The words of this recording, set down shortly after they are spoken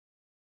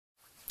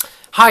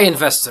Hi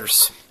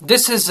investors,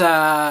 this is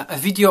a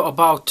video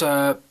about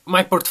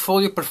my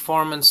portfolio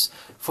performance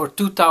for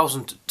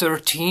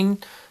 2013.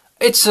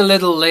 It's a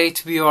little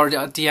late, we are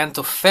at the end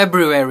of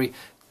February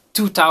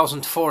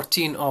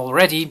 2014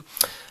 already,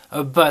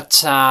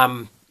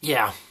 my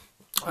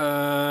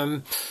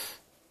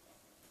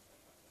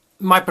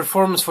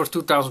performance for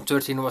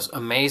 2013 was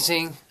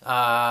amazing,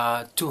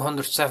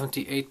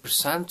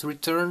 278%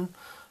 return.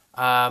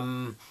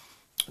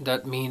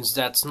 That means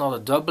that's not a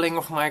doubling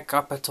of my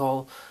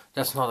capital,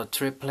 that's not a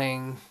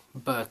tripling,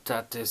 but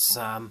that is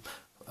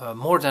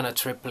more than a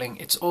tripling.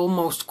 It's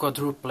almost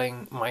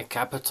quadrupling my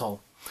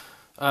capital.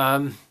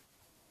 I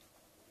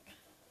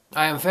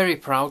am very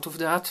proud of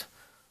that.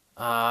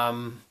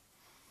 I'm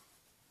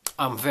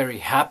very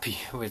happy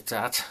with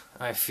that.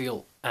 I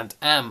feel and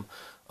am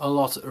a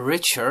lot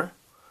richer.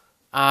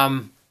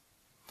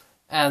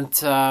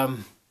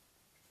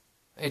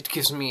 It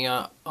gives me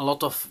a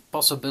lot of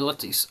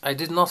possibilities I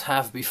did not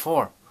have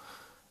before.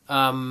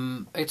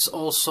 It's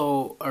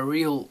also a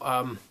really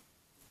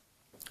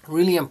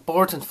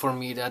important for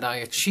me that I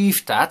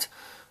achieved that,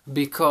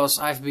 because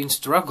I've been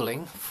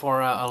struggling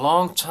for a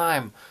long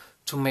time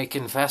to make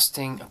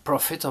investing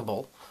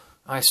profitable.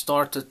 I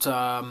started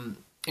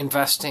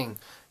investing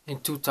in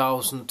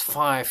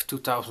 2005,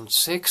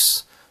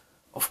 2006.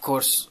 Of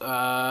course,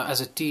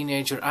 as a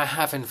teenager, I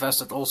have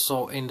invested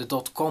also in the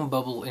dot-com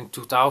bubble in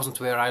 2000,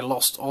 where I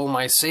lost all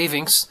my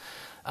savings.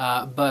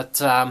 I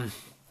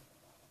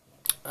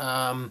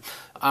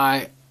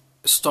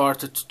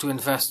started to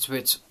invest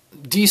with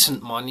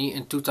decent money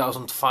in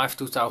 2005,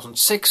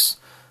 2006.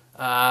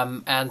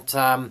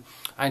 I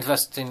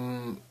invested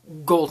in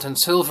gold and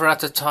silver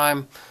at the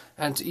time.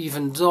 And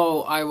even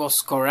though I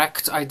was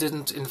correct, I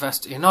didn't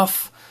invest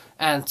enough.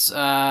 And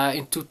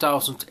in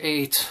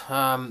 2008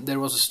 there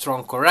was a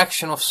strong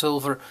correction of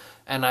silver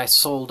and I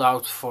sold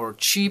out for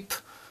cheap.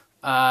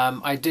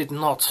 I did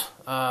not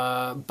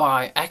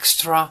buy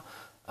extra.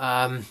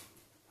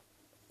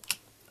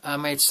 I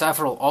made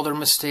several other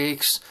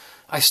mistakes.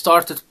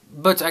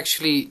 But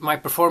actually my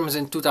performance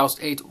in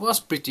 2008 was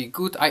pretty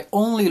good. I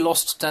only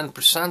lost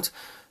 10%,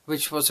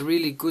 which was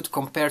really good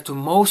compared to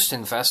most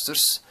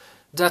investors.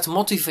 That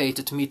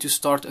motivated me to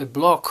start a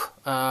blog,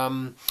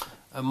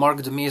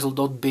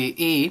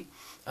 markdemezel.be,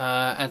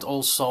 and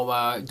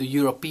also the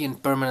European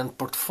Permanent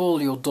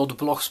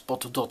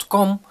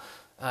Portfolio.blogspot.com.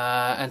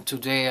 And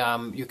today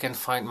you can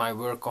find my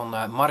work on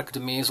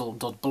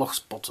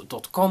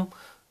markdemezel.blogspot.com.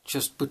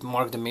 Just put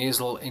Mark de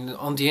Mezel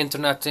on the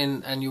internet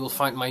and you will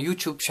find my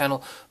YouTube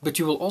channel. But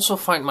you will also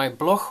find my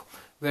blog,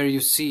 where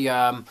you see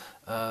a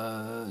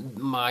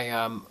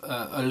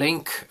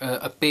link,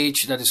 a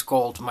page that is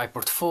called My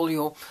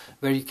Portfolio,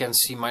 where you can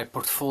see my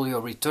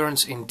portfolio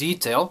returns in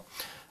detail.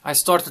 I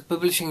started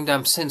publishing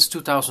them since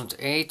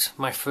 2008,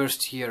 my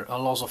first year a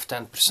loss of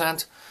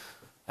 10%.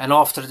 And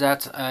after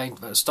that,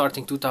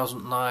 starting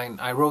 2009,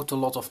 I wrote a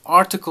lot of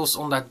articles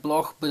on that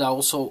blog, but I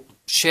also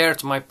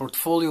shared my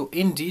portfolio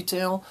in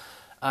detail,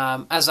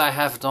 as I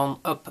have done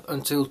up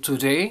until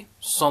today.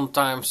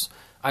 Sometimes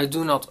I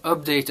do not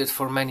update it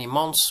for many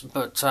months,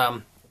 but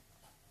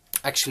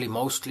actually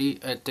mostly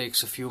it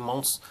takes a few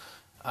months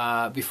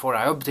before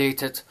I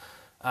update it.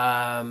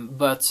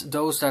 But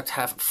those that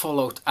have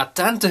followed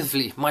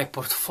attentively my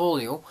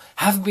portfolio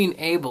have been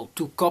able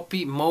to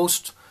copy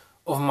most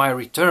of my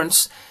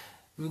returns.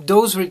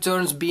 Those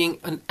returns being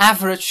an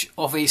average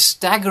of a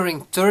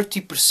staggering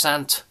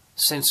 30%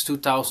 since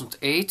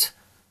 2008,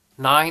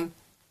 9,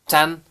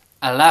 10,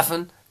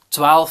 11,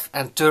 12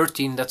 and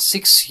 13. That's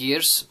 6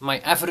 years. My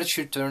average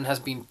return has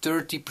been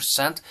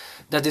 30%.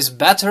 That is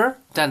better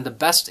than the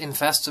best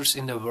investors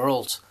in the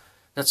world.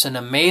 That's an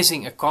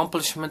amazing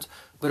accomplishment,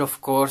 but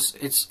of course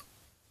it's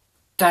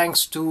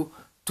thanks to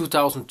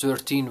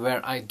 2013,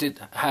 where I did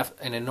have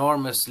an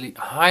enormously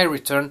high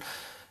return.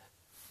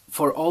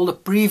 For all the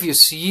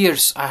previous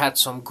years I had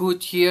some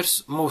good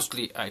years,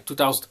 mostly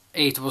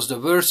 2008 was the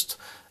worst,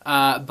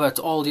 but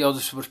all the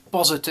others were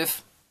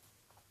positive.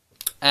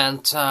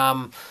 And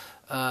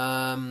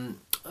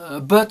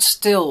but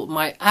still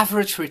my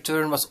average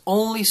return was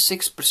only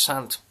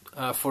 6%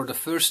 for the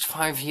first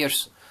 5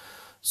 years.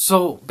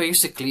 So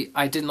basically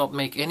I did not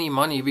make any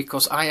money,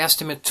 because I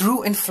estimate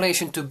true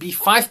inflation to be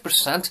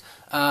 5%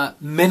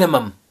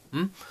 minimum.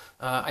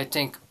 I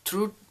think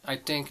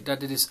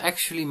that it is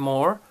actually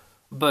more,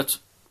 but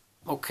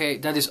okay,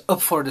 that is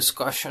up for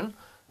discussion.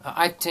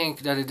 I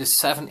think that it is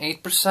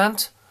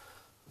 7-8%,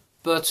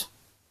 but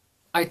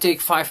I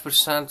take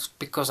 5%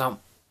 because I'm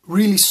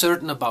really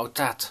certain about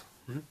that.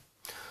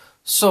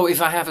 So if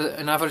I have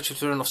an average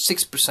return of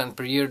 6%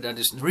 per year, that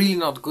is really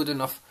not good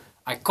enough.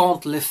 I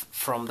can't live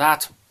from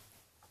that.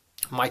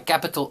 My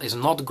capital is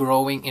not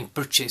growing in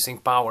purchasing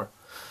power.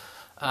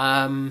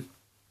 I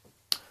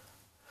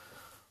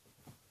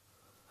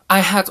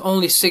had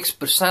only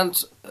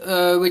 6%,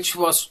 which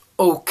was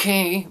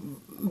okay,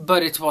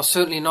 but it was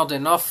certainly not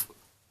enough,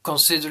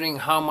 considering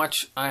how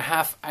much I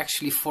have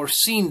actually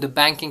foreseen the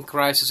banking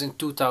crisis in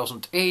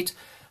 2008,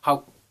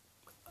 how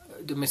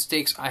the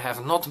mistakes I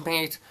have not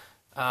made.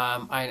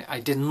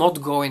 I did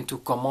not go into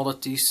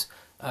commodities.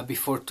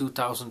 before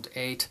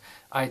 2008.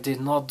 I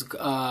did not.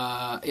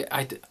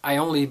 I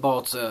only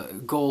bought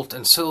gold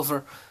and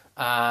silver,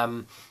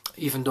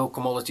 even though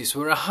commodities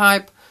were a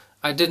hype.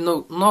 I did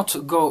not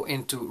go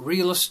into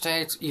real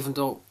estate, even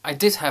though I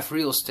did have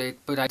real estate,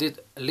 but I did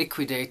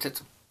liquidate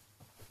it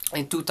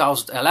in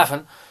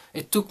 2011.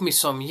 It took me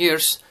some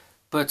years,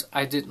 but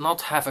I did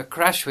not have a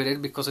crash with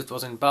it because it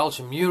was in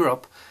Belgium,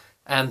 Europe,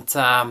 and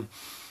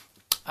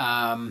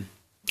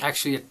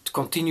actually it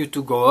continued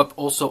to go up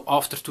also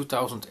after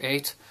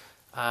 2008.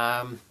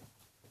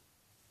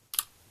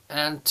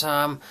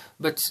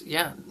 But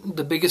yeah,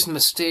 the biggest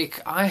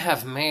mistake I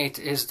have made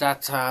is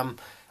that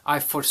I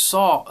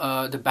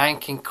foresaw the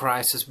banking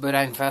crisis, but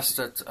I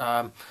invested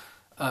a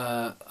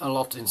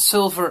lot in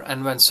silver,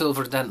 and when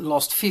silver then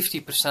lost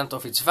 50%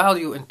 of its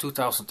value in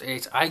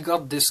 2008, I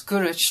got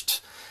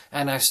discouraged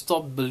and I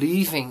stopped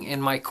believing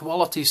in my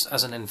qualities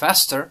as an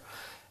investor.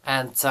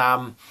 And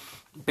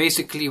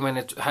basically, when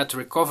it had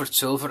recovered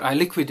silver, I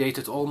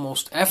liquidated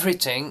almost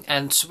everything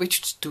and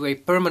switched to a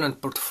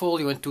permanent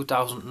portfolio in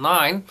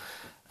 2009,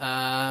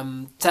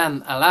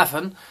 10,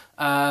 11,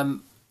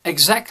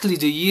 exactly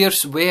the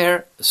years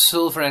where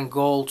silver and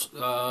gold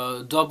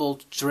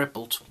doubled,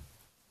 tripled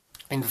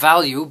in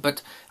value,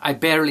 but I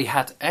barely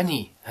had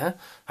any.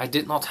 I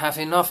did not have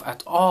enough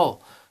at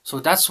all. So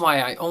that's why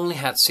I only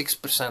had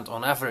 6%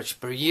 on average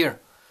per year.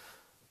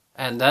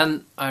 And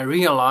then I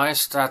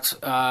realized that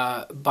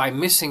by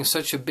missing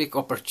such a big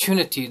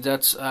opportunity,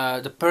 that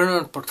the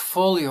permanent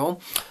portfolio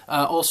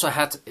also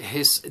had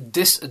his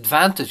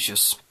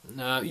disadvantages.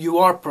 You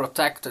are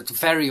protected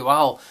very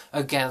well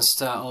against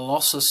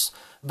losses,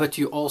 but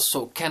you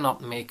also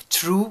cannot make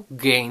true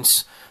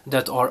gains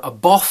that are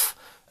above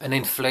an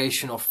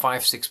inflation of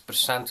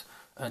 5-6%.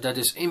 That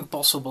is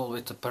impossible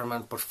with the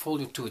permanent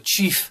portfolio to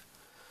achieve.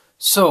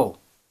 So,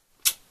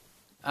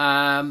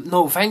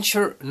 no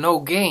venture, no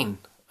gain.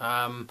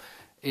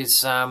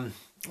 Is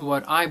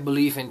what I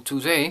believe in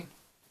today,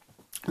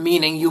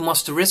 meaning you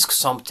must risk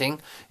something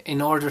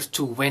in order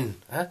to win.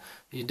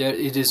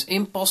 It is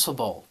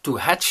impossible to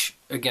hedge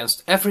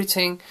against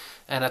everything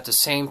and at the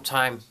same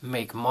time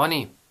make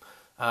money.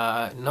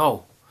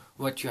 No,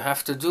 what you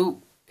have to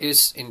do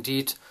is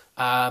indeed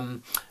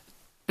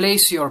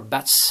place your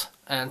bets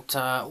and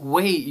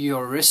weigh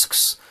your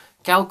risks,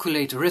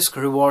 calculate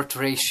risk-reward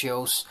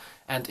ratios,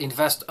 and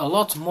invest a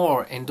lot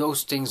more in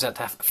those things that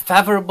have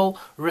favorable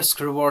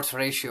risk-reward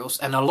ratios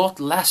and a lot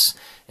less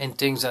in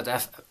things that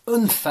have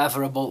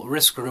unfavorable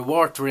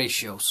risk-reward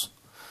ratios.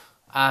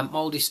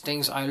 All these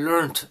things I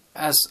learned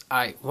as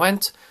I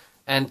went,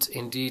 and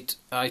indeed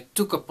I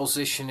took a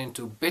position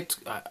into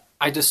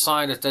I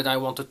decided that I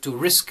wanted to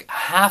risk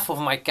half of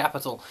my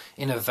capital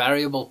in a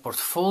variable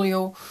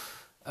portfolio.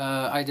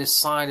 I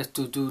decided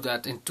to do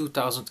that in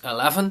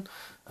 2011.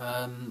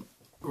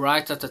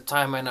 Right at the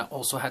time when I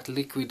also had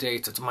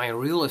liquidated my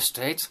real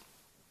estate,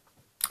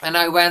 and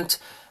I went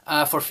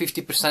for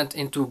 50%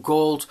 into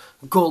gold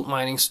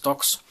mining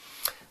stocks.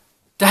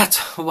 That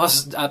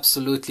was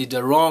absolutely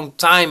the wrong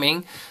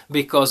timing,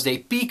 because they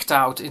peaked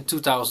out in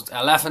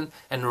 2011,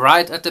 and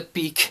right at the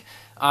peak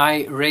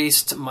I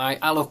raised my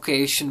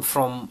allocation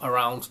from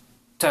around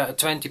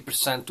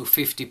 20% to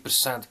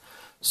 50%.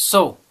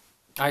 So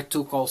I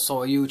took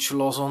also a huge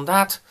loss on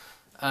that.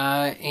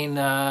 In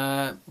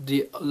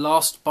the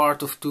last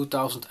part of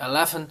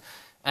 2011,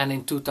 and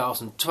in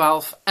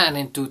 2012 and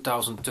in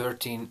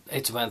 2013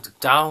 it went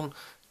down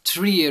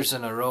 3 years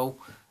in a row,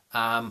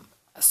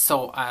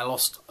 so I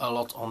lost a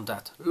lot on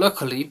that.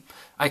 Luckily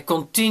I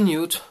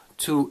continued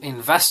to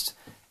invest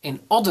in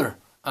other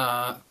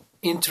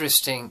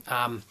interesting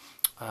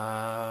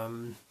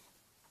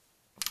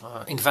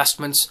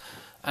investments,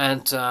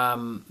 and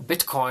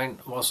Bitcoin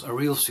was a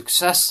real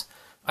success.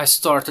 I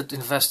started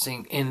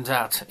investing in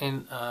that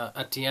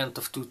at the end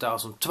of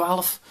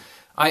 2012.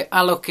 I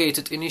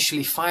allocated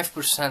initially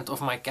 5%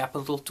 of my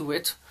capital to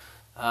it,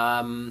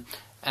 and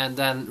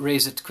then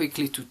raised it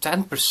quickly to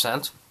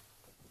 10%.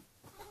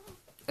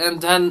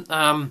 And then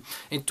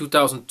in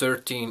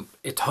 2013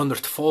 it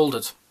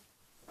 100-folded.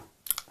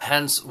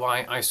 Hence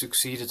why I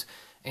succeeded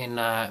in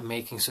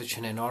making such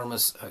an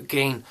enormous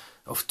gain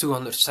of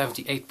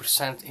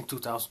 278% in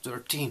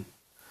 2013.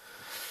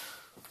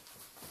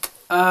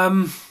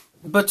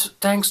 But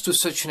thanks to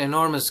such an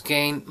enormous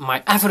gain,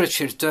 my average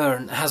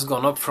return has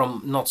gone up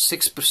from not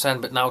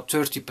 6% but now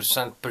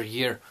 30% per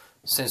year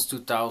since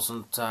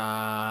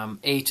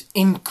 2008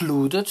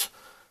 included.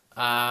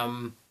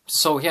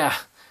 So yeah,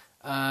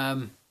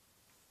 I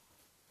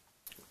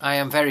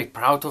am very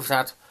proud of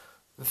that.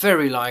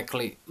 Very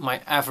likely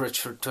my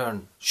average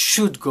return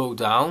should go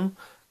down,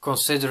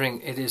 considering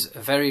it is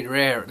very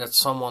rare that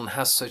someone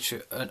has such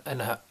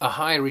a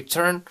high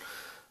return.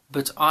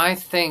 But I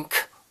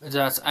think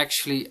that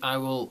actually I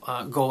will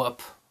go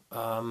up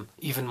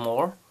even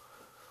more.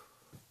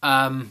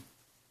 But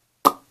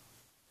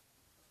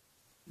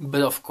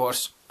of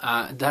course,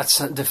 that's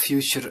the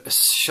future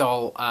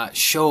shall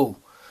show.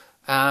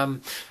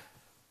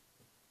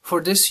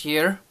 For this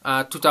year,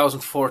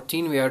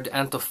 2014, we are at the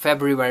end of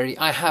February,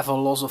 I have a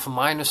loss of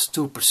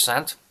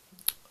 -2%.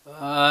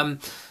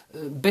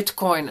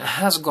 Bitcoin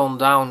has gone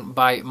down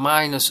by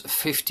minus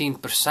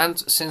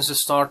 15% since the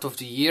start of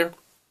the year.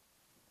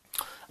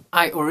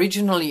 I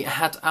originally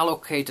had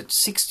allocated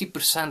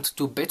 60%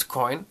 to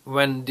Bitcoin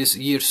when this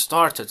year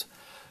started,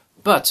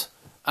 but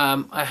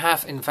I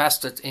have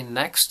invested in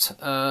Next,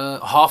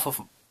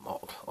 almost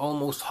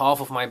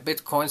half of my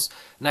Bitcoins.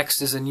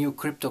 Next is a new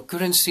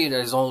cryptocurrency that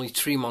is only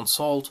 3 months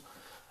old,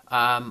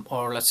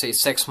 or let's say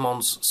 6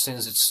 months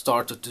since it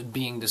started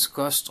being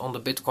discussed on the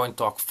Bitcoin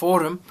Talk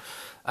forum.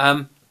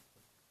 And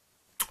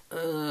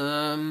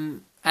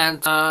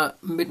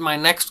with my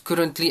Next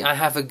currently I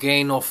have a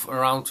gain of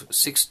around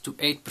 6 to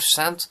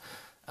 8%.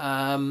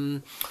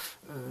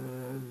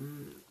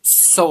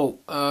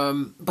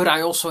 But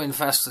I also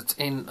invested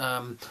in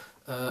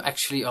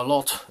actually a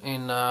lot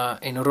in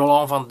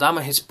Roland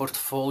Vandamme, his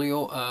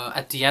portfolio.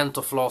 At the end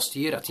of last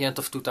year, at the end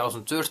of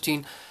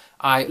 2013,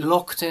 I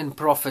locked in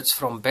profits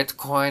from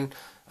Bitcoin.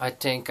 I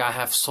think I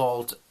have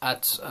sold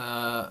at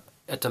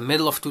the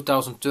middle of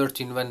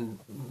 2013, when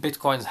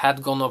Bitcoin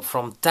had gone up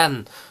from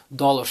 $10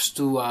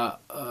 to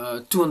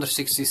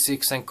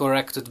 266 and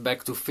corrected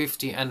back to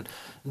 50, and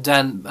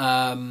then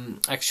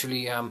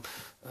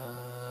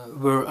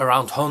were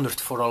around 100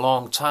 for a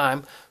long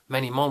time,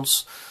 many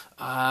months.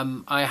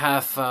 I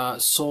have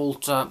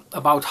sold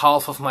about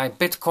half of my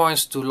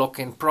Bitcoins to lock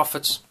in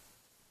profits,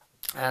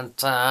 and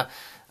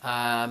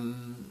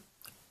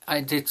I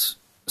did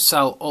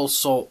sell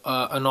also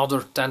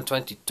another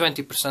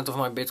 20% of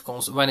my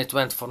Bitcoins when it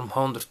went from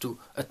 $100 to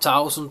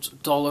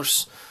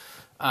 $1,000.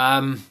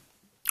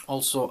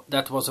 Also,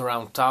 that was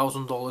around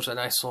 $1,000, and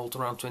I sold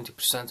around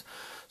 20%.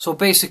 So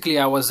basically,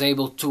 I was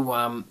able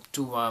to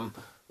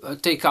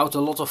take out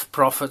a lot of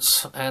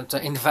profits and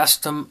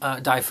invest them,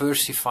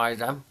 diversify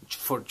them,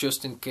 for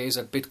just in case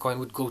that Bitcoin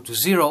would go to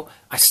zero.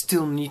 I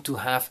still need to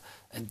have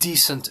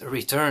decent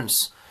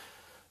returns.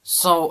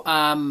 So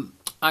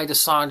I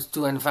decided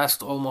to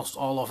invest almost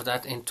all of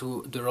that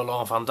into the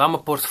Roland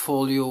Vandamme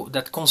portfolio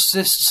that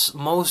consists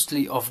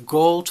mostly of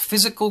gold,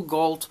 physical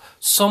gold,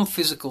 some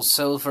physical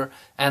silver,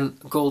 and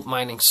gold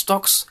mining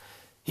stocks.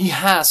 He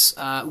has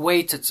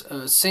waited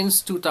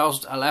since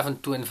 2011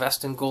 to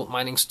invest in gold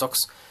mining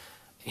stocks.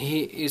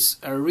 He is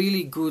a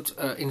really good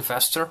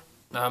investor.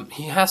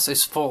 He has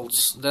his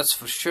faults, that's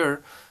for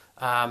sure.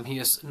 He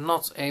is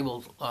not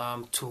able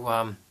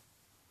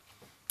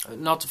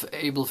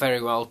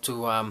very well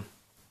to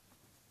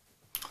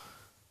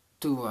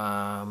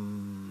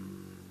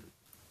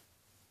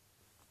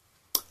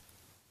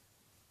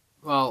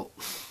well,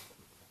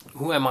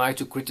 who am I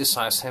to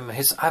criticize him?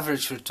 His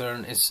average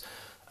return is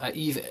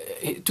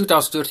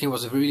 2013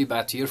 was a really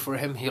bad year for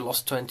him. He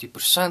lost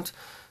 20%.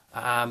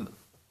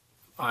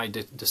 I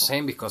did the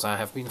same because I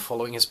have been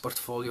following his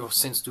portfolio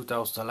since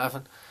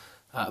 2011.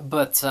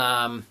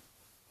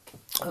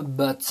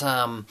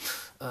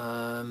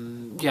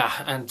 Yeah,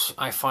 and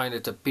I find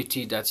it a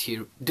pity that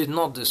he did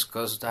not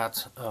discuss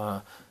that.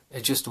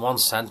 Just one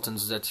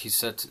sentence that he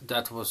said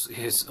that was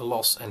his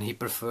loss, and he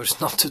prefers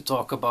not to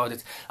talk about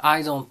it.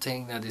 I don't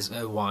think that is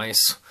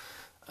wise.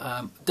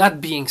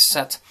 That being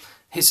said,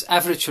 his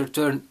average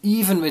return,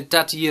 even with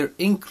that year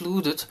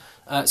included,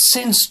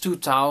 since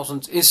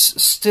 2000 is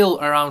still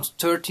around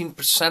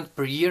 13%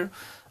 per year,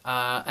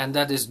 and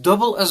that is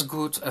double as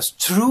good as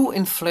true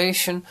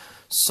inflation.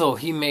 So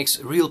he makes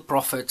real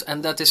profit,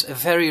 and that is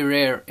very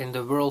rare in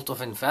the world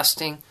of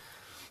investing.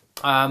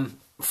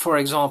 For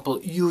example,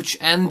 Huge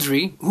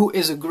Andre, who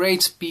is a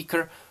great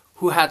speaker,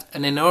 who had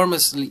an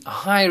enormously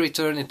high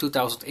return in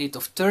 2008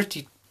 of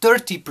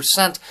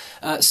 30%,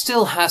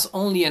 still has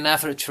only an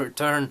average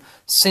return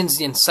since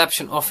the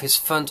inception of his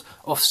fund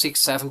of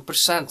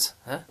 6-7%.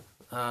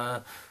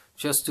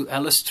 Just to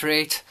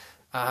illustrate,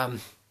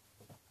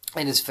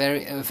 it is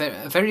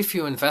very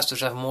few investors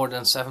have more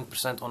than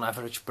 7% on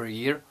average per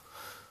year.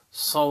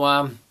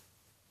 So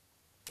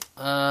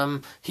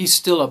he's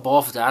still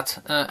above that,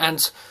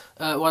 and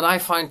what I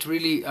find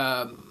really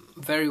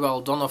very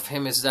well done of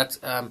him is that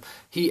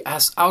he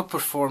has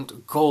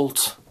outperformed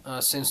gold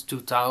since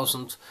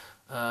 2000,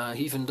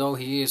 even though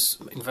he is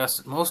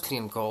invested mostly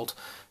in gold.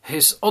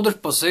 His other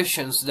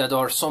positions that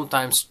are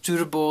sometimes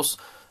turbos,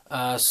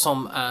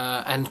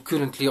 and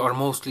currently are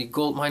mostly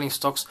gold mining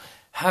stocks,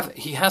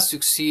 he has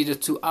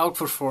succeeded to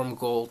outperform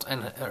gold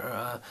and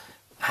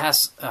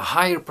has a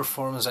higher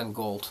performance than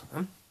gold.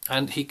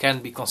 And he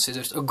can be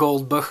considered a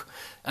gold bug.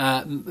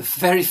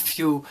 Very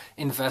few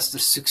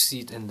investors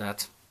succeed in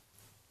that.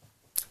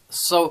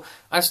 So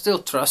I still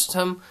trust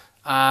him,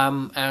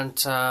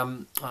 and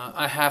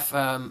I have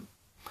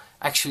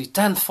actually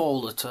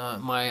tenfolded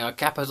my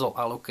capital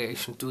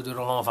allocation to the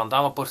Roland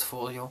Vandamme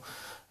portfolio.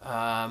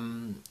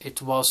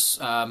 It was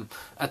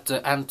at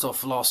the end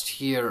of last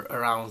year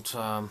around,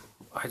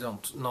 I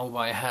don't know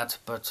by head,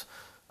 but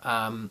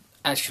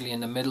actually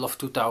in the middle of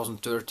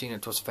 2013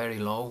 it was very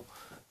low.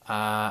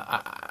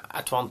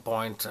 At one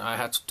point I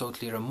had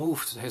totally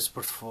removed his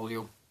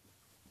portfolio,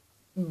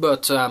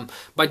 but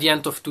by the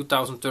end of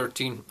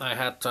 2013 I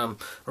had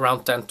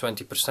around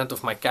 10-20%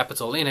 of my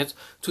capital in it.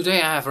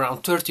 Today I have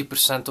around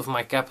 30% of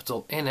my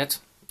capital in it.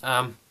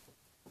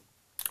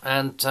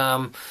 And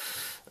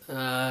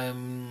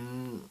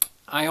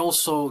I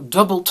also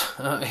doubled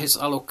his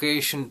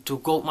allocation to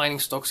gold mining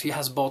stocks. He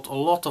has bought a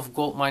lot of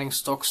gold mining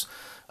stocks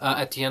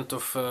at the end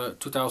of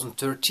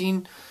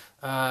 2013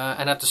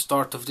 and at the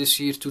start of this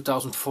year,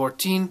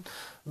 2014.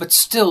 But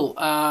still,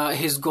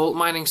 his gold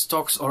mining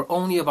stocks are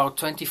only about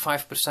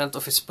 25%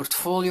 of his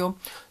portfolio.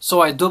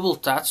 So I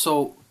doubled that.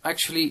 So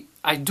actually,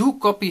 I do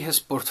copy his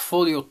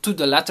portfolio to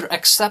the letter,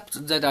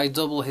 except that I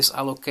double his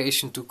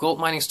allocation to gold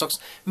mining stocks,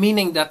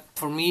 meaning that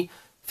for me,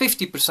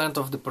 50%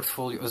 of the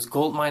portfolio is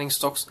gold mining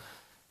stocks.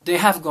 They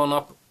have gone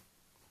up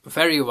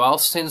very well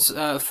since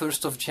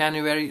 1st of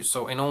January.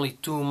 So in only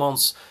 2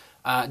 months,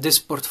 this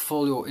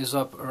portfolio is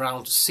up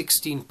around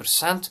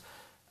 16%.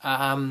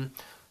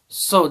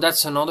 So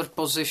that's another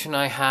position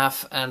I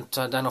have, and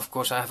then of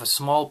course I have a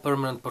small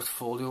permanent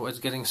portfolio. It's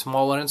getting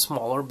smaller and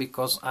smaller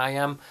because I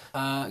am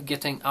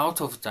getting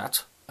out of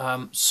that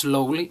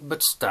slowly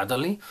but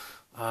steadily.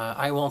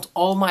 I want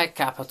all my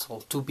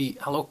capital to be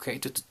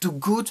allocated to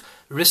good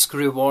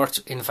risk-reward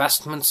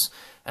investments,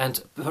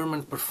 and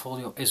permanent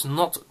portfolio is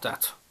not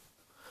that.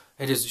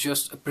 It is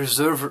just a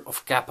preserver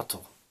of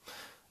capital,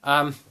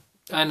 and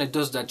it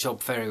does that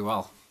job very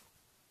well.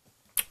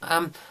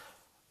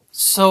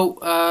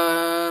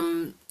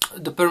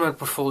 The permanent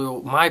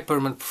portfolio, my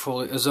permanent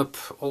portfolio, is up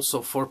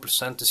also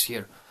 4% this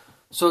year.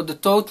 So the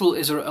total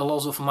is a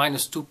loss of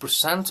minus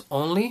 2%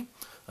 only,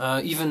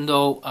 even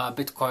though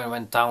Bitcoin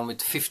went down with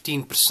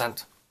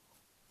 15%.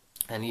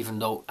 And even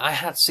though I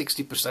had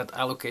 60%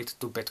 allocated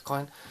to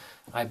Bitcoin,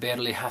 I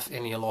barely have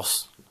any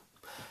loss.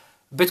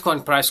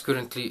 Bitcoin price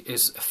currently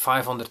is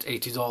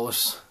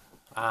 $580.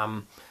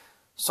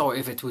 So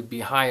if it would be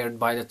higher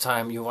by the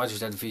time you watch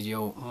that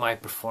video, my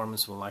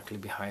performance will likely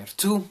be higher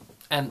too,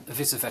 and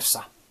vice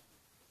versa.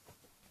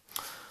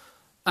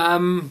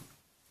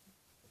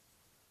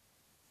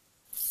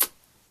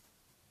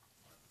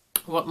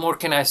 What more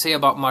can I say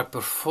about my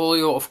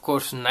portfolio? Of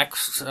course,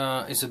 Next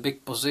is a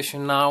big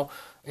position now.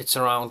 It's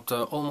around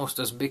almost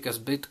as big as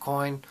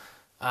Bitcoin,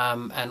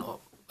 and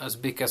as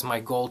big as my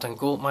gold and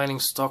gold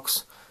mining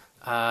stocks.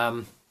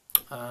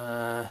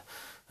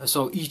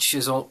 So each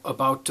is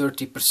about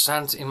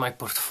 30% in my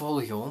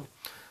portfolio.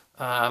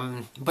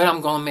 But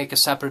I'm gonna make a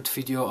separate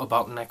video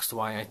about Next,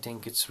 why I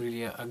think it's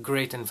really a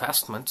great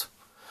investment.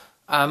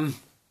 I'm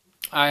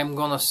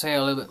gonna say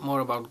a little bit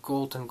more about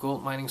gold and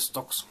gold mining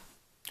stocks.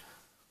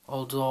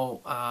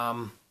 Although,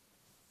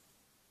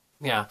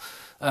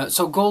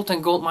 so gold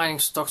and gold mining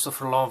stocks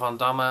of Roland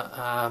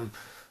Vandamme,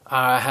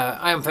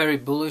 I am very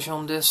bullish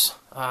on this.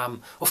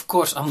 Of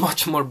course, I'm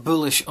much more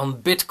bullish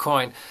on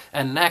Bitcoin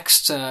and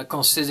Next,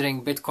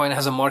 considering Bitcoin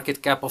has a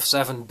market cap of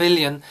 7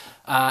 billion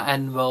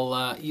and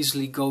will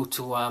easily go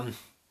to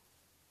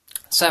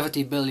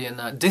 70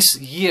 billion this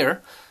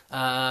year.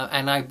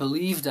 And I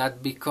believe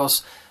that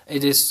because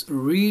it is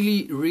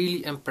really,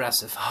 really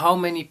impressive how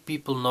many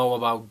people know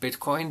about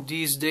Bitcoin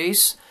these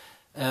days.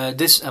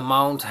 This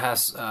amount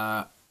has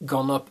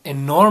gone up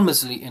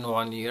enormously in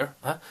 1 year.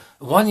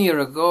 1 year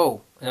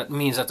ago, that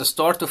means at the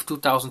start of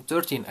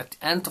 2013, at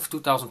the end of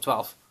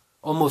 2012,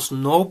 almost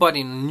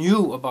nobody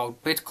knew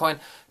about Bitcoin.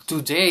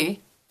 Today,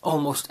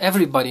 almost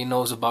everybody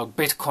knows about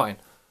Bitcoin,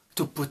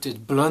 to put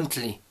it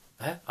bluntly.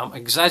 I'm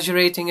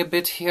exaggerating a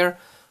bit here,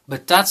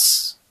 but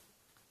that's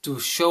to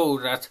show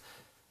that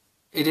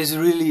it is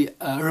really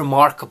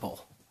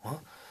remarkable.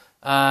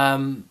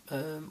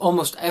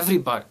 Almost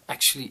everybody,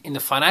 actually, in the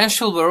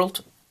financial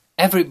world,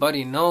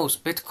 everybody knows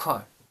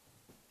Bitcoin.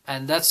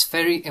 And that's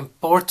very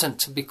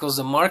important because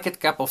the market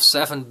cap of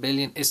 7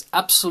 billion is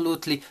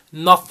absolutely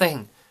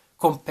nothing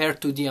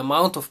compared to the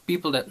amount of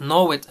people that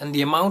know it and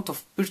the amount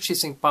of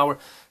purchasing power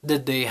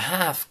that they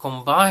have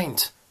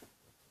combined.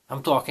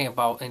 I'm talking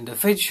about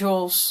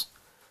individuals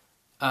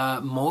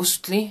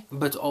mostly,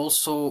 but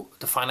also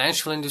the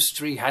financial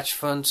industry, hedge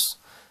funds.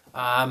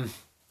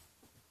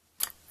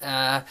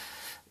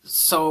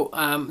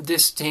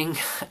 This thing,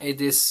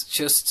 it is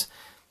just,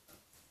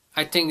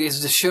 I think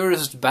it's the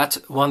surest bet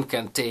one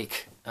can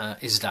take,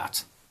 is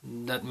that.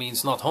 That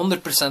means not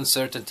 100%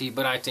 certainty,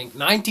 but I think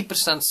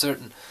 90%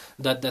 certain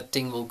that that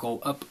thing will go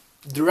up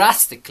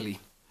drastically.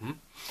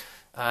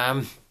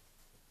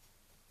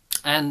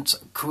 And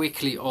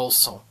quickly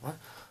also.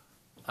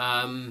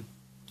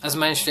 As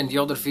mentioned in the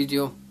other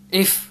video,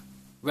 if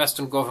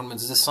Western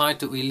governments decide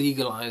to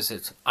illegalize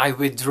it, I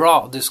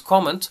withdraw this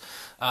comment,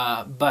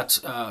 but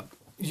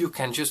you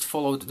can just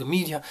follow the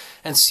media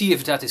and see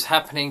if that is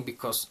happening,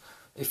 because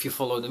if you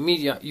follow the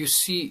media, you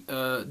see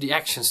the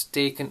actions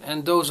taken,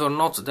 and those are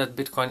not that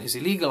Bitcoin is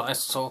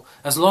illegalized. So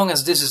as long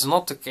as this is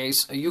not the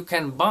case, you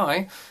can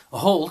buy,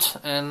 hold,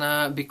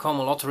 and become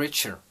a lot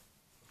richer.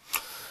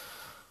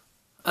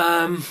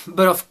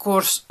 But of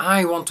course,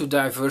 I want to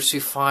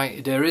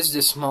diversify. There is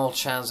this small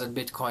chance that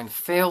Bitcoin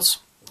fails.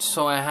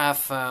 So I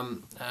have,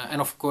 and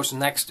of course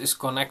Next is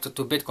connected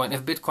to Bitcoin.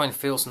 If Bitcoin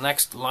fails,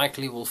 Next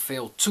likely will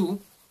fail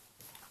too.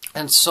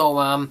 And so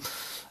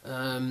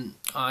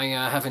I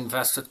have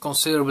invested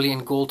considerably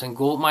in gold and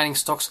gold mining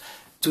stocks.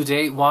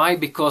 today. Why?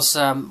 Because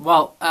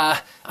well,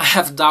 I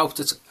have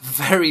doubted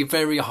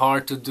very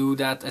hard to do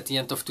that at the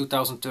end of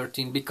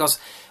 2013, because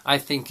I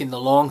think in the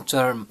long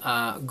term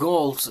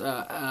gold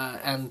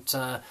and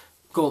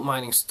gold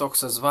mining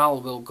stocks as well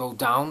will go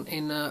down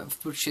in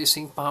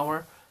purchasing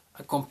power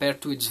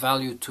compared to its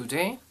value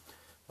today,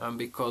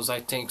 because I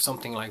think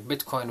something like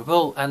Bitcoin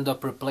will end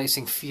up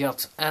replacing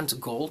fiat and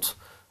gold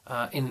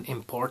in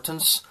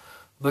importance,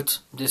 but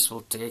this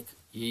will take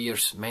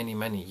years,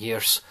 many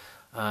years.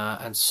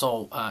 And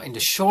so in the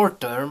short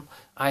term,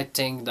 I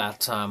think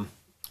that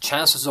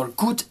chances are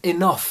good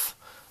enough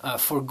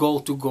for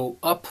gold to go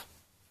up.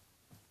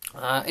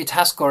 It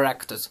has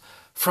corrected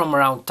from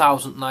around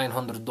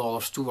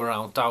 $1,900 to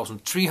around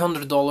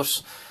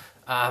 $1,300,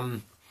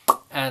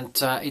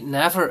 and it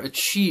never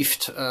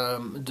achieved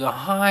the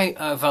high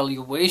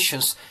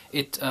valuations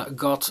it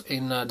got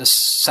in the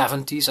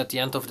 70s, at the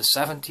end of the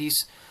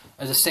 70s.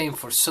 The same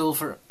for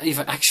silver.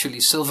 Even actually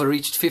silver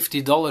reached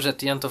 $50 at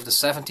the end of the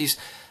 70s.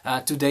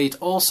 Today it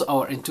also,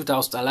 or in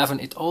 2011,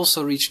 it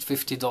also reached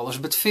 $50.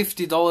 But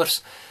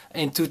 $50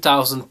 in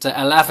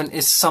 2011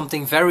 is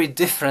something very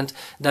different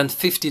than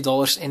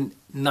 $50 in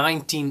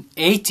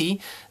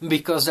 1980,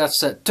 because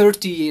that's a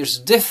 30 years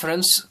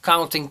difference.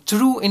 Counting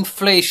through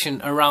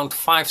inflation around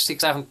 5,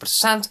 6,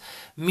 7%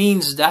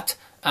 means that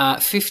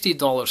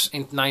 $50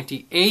 in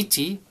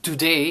 1980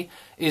 today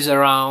is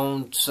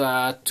around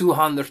 $200,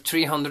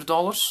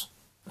 $300.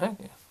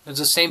 It's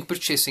the same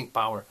purchasing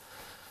power.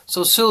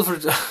 So silver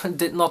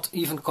did not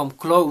even come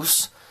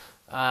close.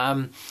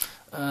 And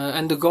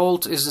the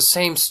gold is the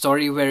same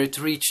story, where it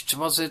reached,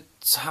 what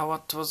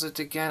was it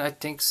again? I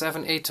think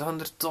 $700,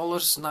 $800,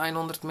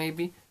 $900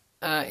 maybe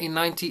in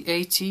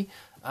 1980.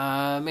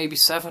 Maybe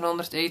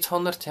 700,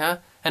 800, yeah.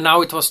 And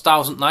now it was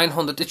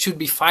 1,900. It should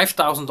be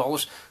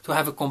 $5,000 to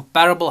have a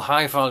comparable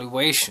high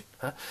valuation.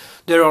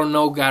 There are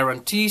no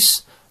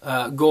guarantees.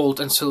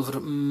 Gold and silver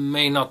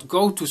may not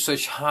go to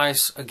such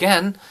highs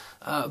again,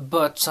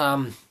 but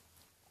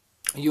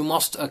you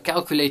must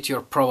calculate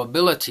your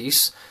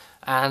probabilities,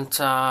 and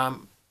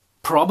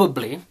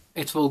probably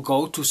it will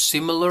go to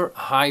similar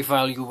high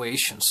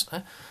valuations.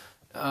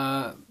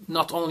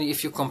 Not only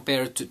if you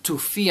compare it to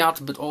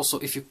fiat, but also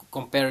if you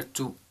compare it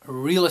to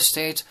real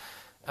estate.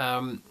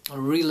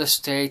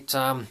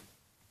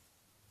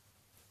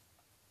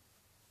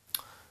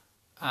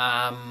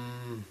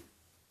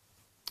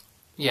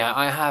 Yeah,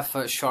 I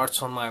have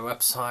charts on my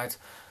website,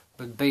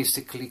 but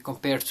basically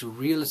compared to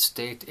real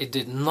estate, it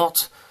did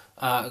not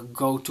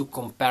go to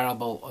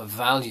comparable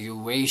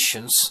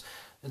valuations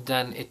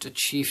than it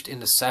achieved in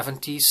the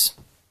 70s.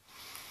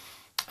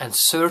 And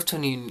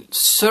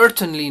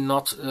certainly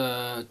not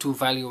to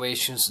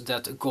valuations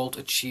that gold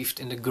achieved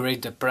in the Great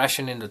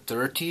Depression in the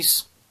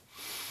 30s.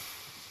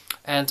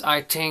 And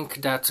I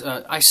think that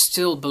I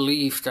still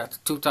believe that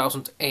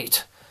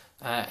 2008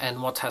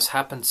 and what has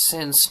happened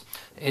since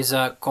is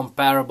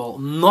comparable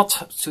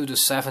not to the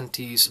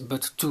 70s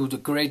but to the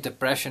Great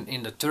Depression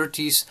in the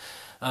 30s,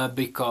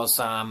 because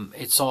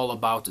it's all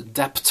about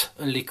debt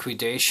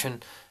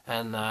liquidation,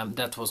 and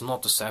that was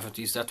not the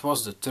 70s, that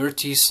was the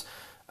 30s.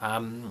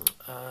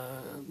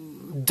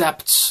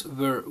 Debts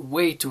were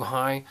way too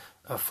high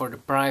for the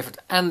private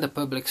and the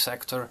public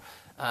sector,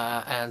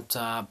 and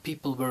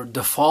people were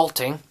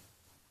defaulting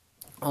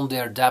on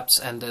their debts,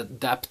 and the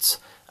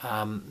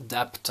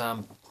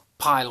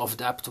pile of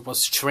debt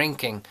was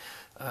shrinking.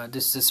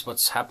 This is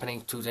what's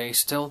happening today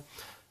still.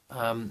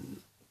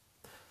 And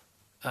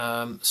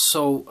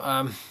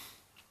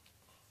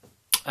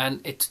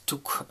it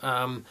took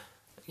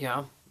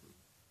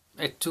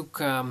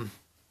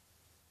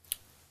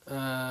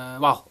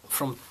well,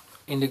 from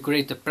in the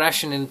Great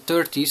Depression in the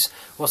 30s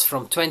was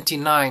from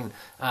 29,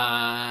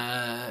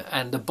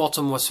 and the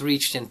bottom was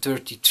reached in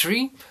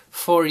 33,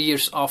 4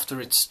 years after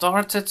it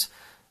started.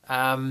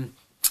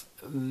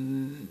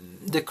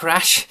 The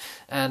crash,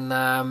 and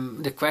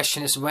the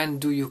question is, when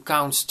do you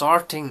count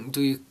starting?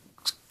 Do you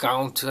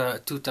count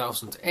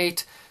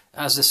 2008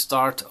 as the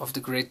start of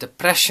the Great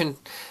Depression,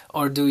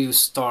 or do you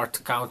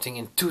start counting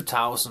in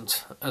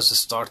 2000 as the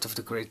start of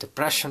the Great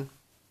Depression?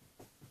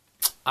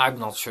 I'm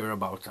not sure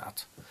about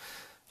that.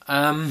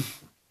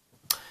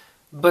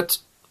 But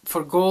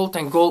for gold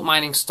and gold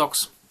mining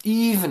stocks,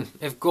 even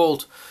if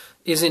gold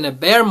is in a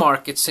bear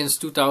market since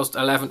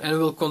 2011 and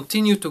will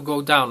continue to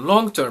go down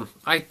long term,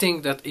 I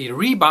think that a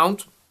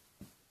rebound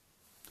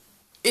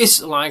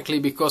is likely,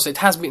 because it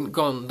has been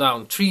gone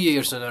down 3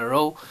 years in a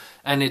row,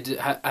 and it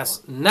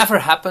has never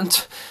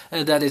happened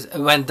that it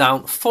went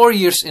down 4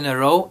 years in a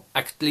row,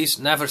 at least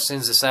never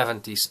since the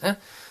 70s.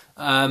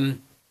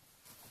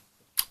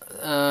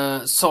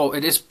 So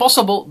it is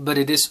possible, but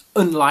it is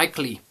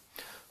unlikely.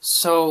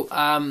 So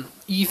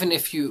even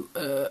if you,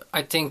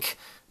 I think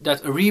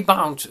that a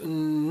rebound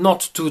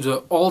not to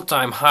the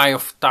all-time high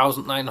of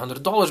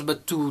 $1,900,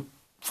 but to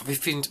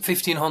 $1,500,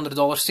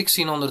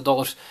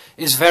 $1,600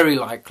 is very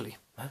likely.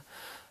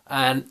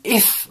 And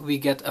if we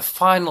get a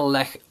final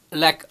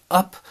leg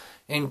up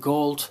in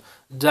gold,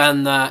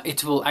 then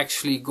it will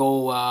actually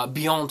go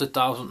beyond the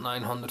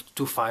 1,900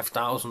 to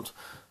 5,000.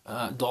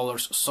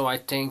 dollars. So I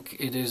think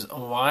it is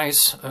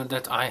wise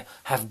that I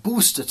have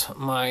boosted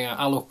my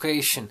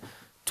allocation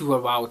to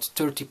about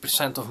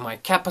 30% of my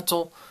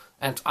capital,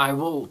 and I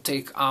will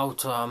take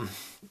out a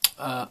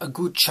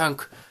good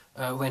chunk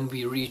when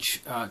we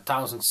reach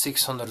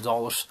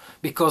 $1,600,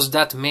 because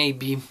that may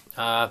be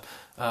the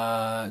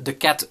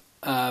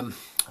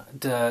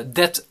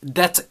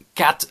dead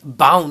cat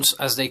bounce,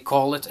 as they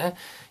call it.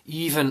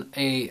 Even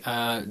in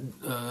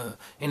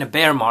a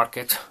bear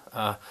market,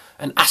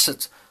 an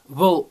asset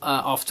will,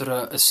 after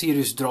a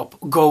serious drop,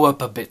 go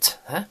up a bit.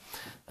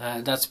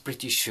 That's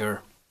pretty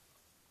sure.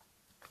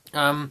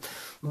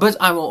 But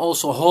I will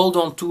also hold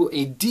on to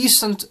a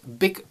decent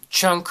big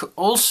chunk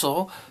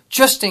also,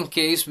 just in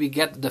case we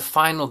get the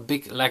final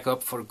big leg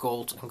up for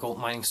gold and gold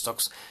mining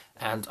stocks,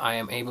 and I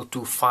am able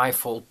to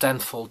 5-fold,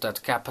 10-fold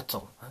that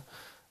capital.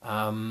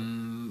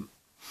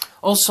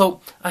 Also,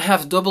 I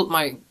have doubled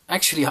my,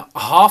 actually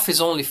half is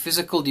only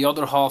physical, the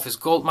other half is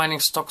gold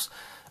mining stocks,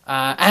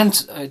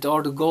 and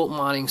or the gold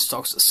mining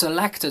stocks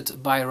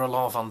selected by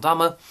Roland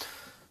Vandamme.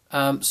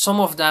 Some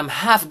of them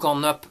have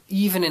gone up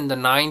even in the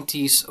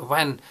 90s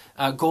when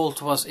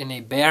gold was in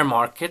a bear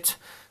market.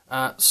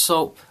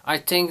 So I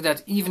think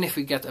that even if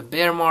we get a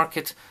bear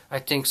market, I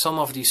think some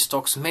of these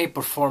stocks may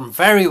perform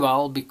very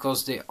well,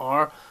 because they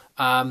are,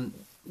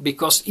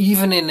 because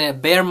even in a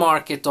bear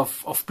market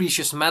of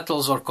precious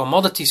metals or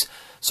commodities,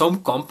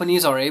 some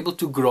companies are able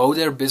to grow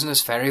their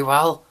business very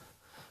well.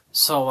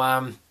 So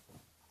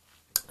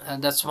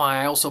and that's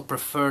why I also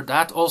prefer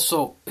that.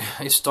 Also,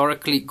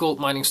 historically, gold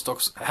mining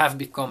stocks have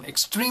become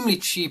extremely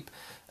cheap,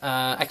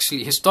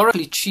 actually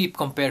historically cheap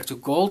compared to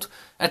gold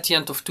at the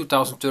end of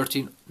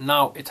 2013.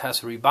 Now it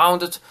has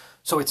rebounded,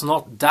 so it's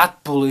not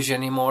that bullish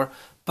anymore.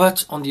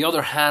 But on the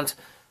other hand,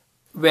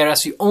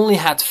 whereas you only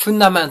had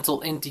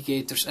fundamental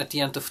indicators at the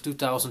end of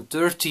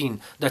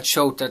 2013 that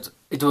showed that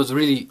it was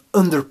really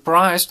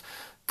underpriced,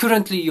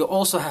 currently you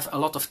also have a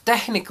lot of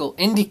technical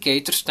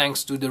indicators,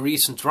 thanks to the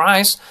recent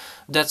rise,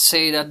 that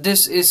say that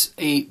this is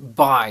a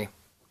buy.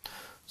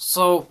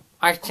 So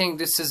I think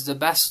this is the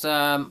best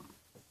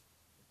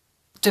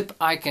tip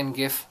I can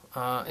give,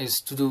 is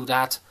to do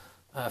that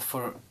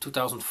for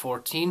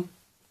 2014.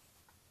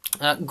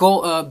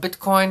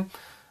 Bitcoin,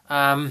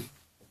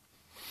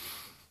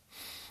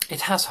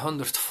 it has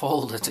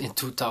 100-folded in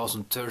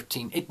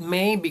 2013. It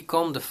may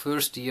become the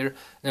first year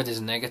that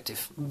is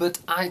negative, but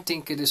I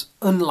think it is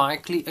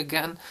unlikely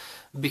again,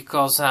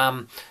 because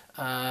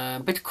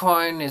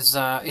Bitcoin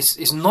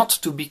is not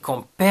to be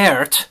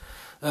compared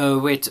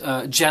with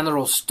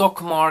general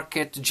stock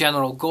market,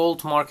 general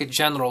gold market,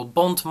 general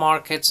bond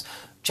markets,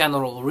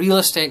 general real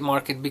estate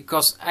market,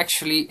 because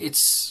actually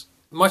it's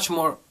much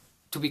more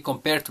to be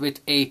compared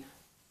with a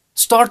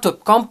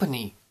startup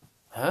company.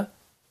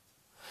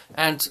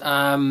 And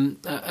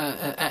the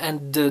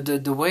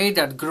way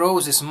that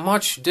grows is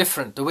much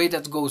different. The way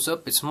that goes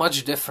up is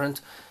much different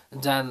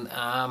than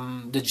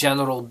the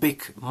general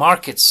big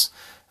markets.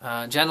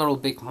 General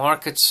big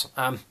markets,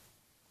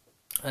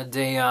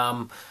 they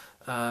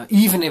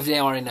even if they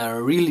are in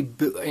a really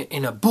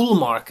in a bull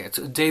market,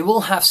 they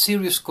will have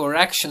serious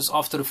corrections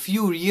after a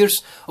few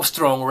years of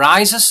strong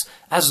rises,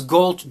 as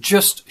gold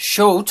just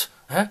showed.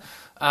 But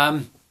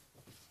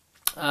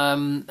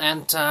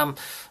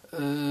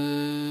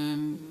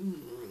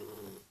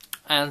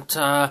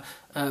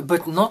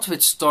not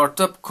with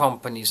startup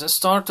companies.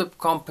 Startup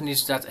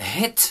companies that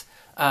hit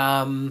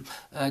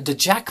the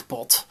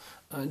jackpot,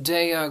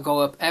 they go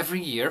up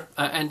every year,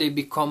 and they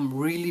become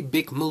really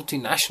big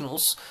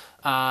multinationals,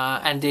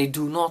 and they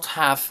do not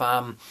have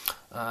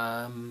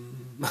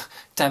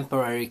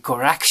temporary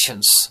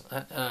corrections.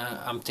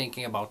 I'm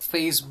thinking about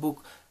Facebook,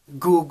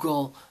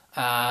 Google,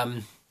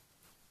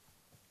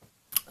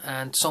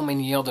 and so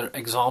many other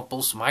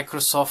examples.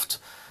 Microsoft,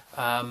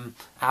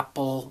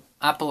 Apple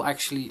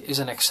actually is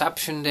an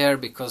exception there,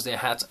 because they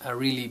had a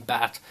really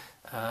bad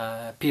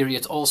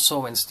period also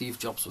when Steve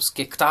Jobs was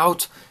kicked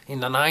out in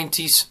the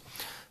 90s.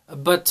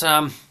 But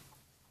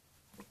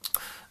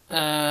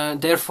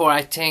therefore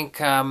I think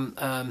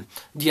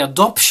the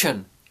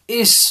adoption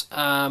is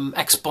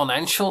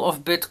exponential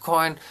of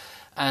Bitcoin,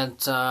 and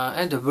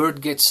the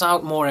word gets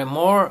out more and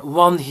more.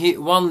 One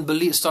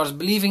starts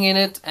believing in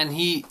it, and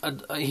he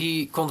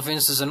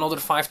convinces another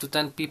 5 to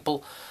 10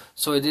 people.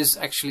 So it is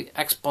actually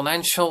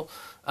exponential,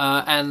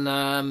 and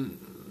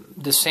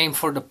the same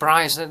for the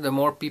price. The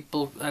more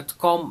people that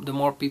come, the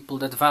more people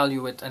that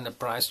value it, and the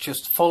price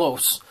just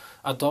follows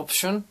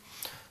adoption.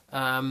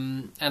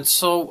 And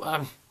so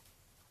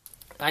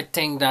I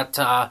think that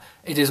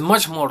it is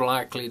much more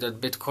likely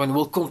that Bitcoin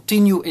will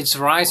continue its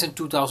rise in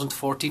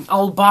 2014,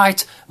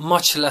 albeit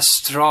much less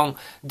strong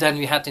than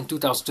we had in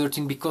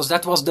 2013, because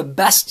that was the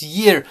best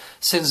year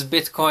since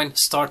Bitcoin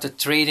started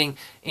trading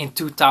in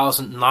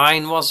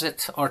 2009, was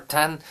it, or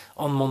 10,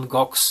 on Mt.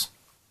 Gox.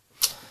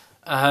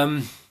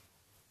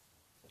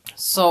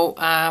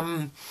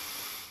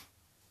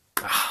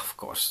 Of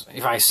course,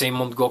 if I say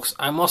Mt. Gox,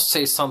 I must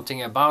say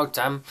something about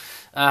them.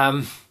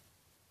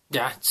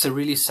 Yeah, it's a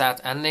really sad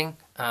ending.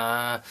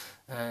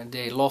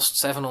 They lost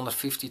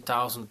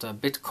 750,000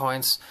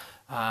 bitcoins.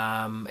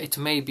 It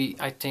may be,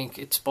 I think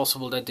it's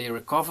possible that they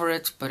recover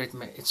it, but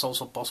it's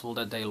also possible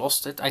that they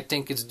lost it. I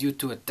think it's due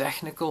to a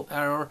technical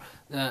error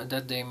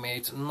that they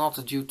made,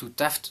 not due to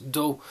theft,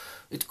 though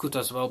it could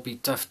as well be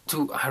theft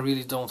too. I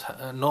really don't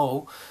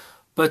know.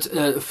 But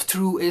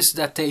true is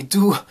that they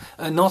do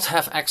not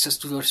have access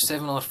to their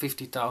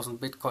 750,000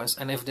 bitcoins,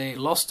 and if they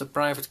lost the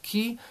private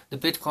key, the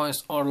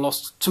bitcoins are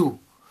lost too.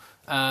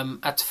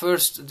 At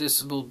first,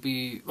 this will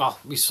be, well,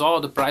 we saw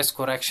the price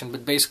correction,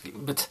 but basically,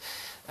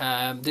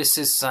 this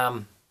is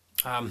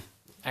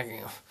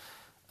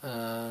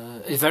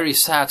very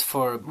sad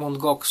for Mt.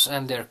 Gox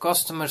and their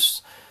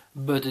customers,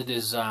 but it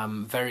is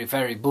very,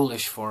 very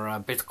bullish for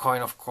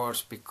Bitcoin, of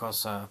course,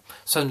 because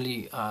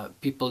suddenly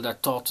people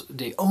that thought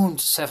they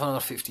owned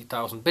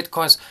 750,000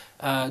 Bitcoins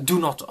do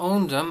not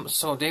own them,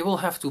 so they will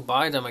have to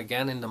buy them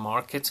again in the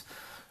market.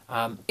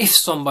 If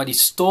somebody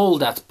stole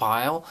that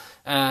pile,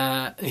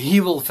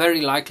 he will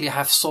very likely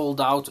have sold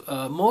out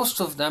most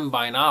of them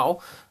by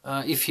now.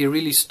 If he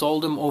really stole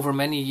them over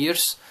many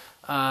years,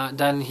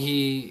 then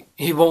he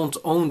won't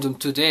own them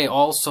today.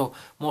 Also,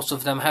 most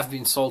of them have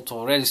been sold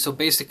already. So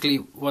basically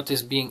what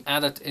is being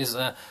added is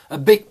a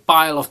big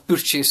pile of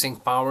purchasing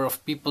power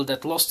of people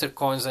that lost their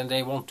coins, and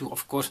they want to,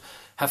 of course,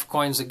 have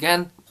coins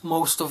again,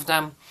 most of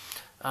them.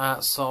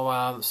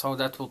 So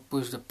that will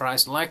push the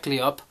price likely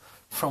up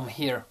from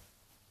here.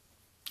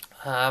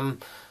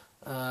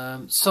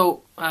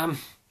 So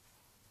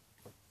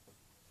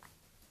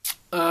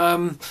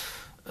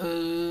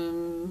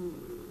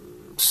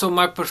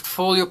my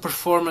portfolio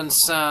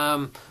performance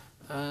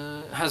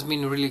has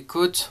been really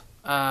good.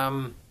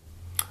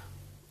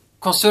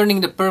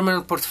 Concerning the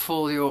permanent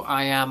portfolio,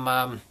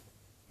 I'm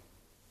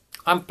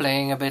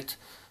playing a bit.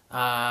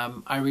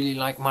 I really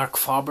like Mark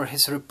Faber,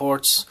 his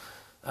reports.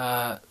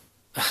 The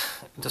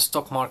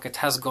stock market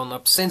has gone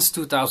up since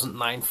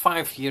 2009,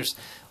 5 years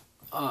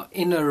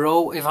in a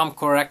row, if I'm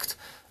correct.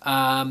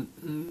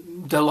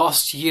 The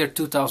last year,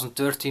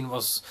 2013,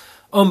 was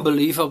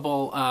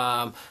unbelievable.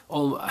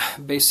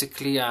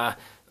 Basically,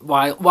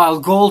 while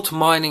gold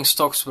mining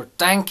stocks were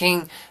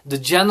tanking, the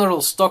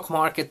general stock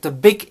market, the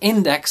big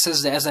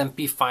indexes, the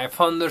S&P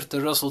 500, the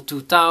Russell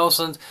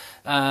 2000,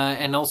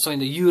 and also in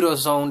the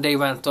Eurozone, they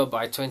went up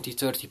by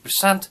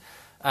 20-30%.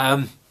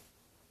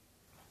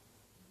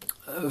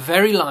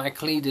 Very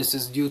likely this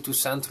is due to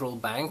central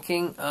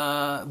banking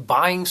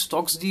buying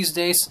stocks these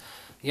days.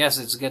 Yes,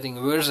 it's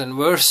getting worse and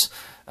worse,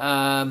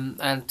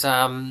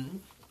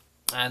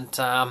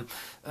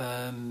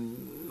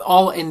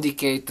 all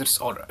indicators,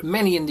 or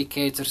many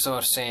indicators,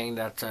 are saying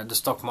that the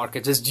stock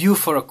market is due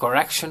for a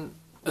correction,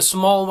 a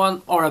small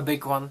one or a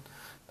big one.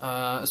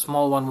 A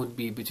small one would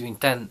be between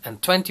 10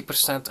 and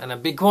 20%, and a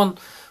big one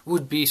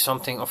would be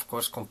something, of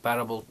course,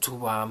 comparable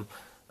to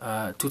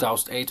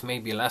 2008,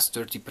 maybe less,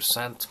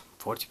 30%,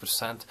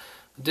 40%.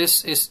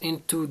 This is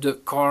into the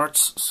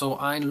cards, so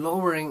I'm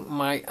lowering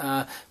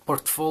my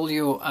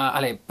portfolio,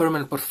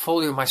 permanent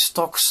portfolio, my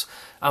stocks.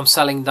 I'm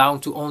selling down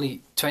to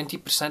only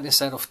 20%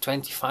 instead of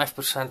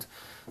 25%.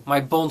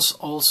 My bonds,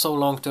 also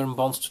long-term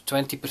bonds, to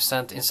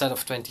 20% instead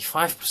of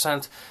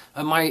 25%.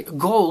 My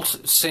gold,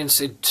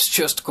 since it's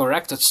just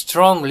corrected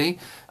strongly,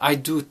 I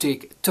do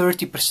take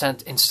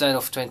 30% instead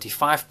of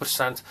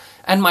 25%.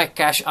 And my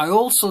cash, I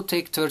also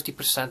take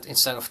 30%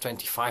 instead of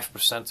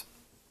 25%.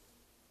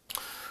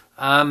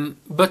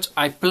 But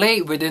I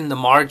play within the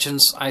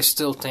margins. I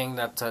still think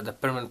that the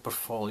permanent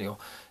portfolio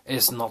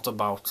is not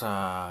about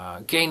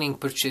gaining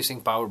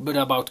purchasing power, but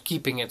about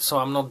keeping it. So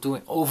I'm not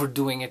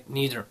overdoing it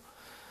neither.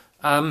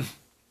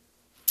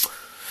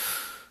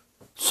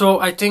 So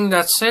I think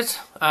that's it.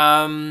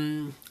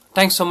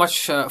 Thanks so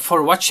much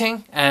for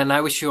watching, and I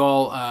wish you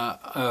all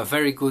a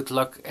very good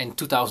luck in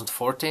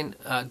 2014.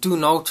 Do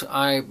note,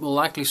 I will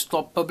likely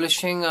stop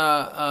publishing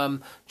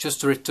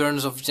just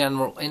returns of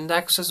general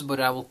indexes, but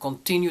I will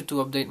continue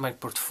to update my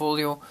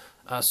portfolio.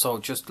 So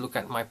just look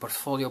at my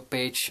portfolio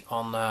page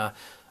on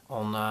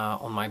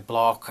my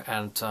blog,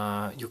 and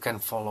you can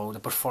follow the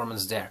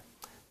performance there.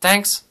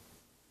 Thanks,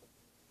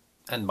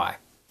 and bye.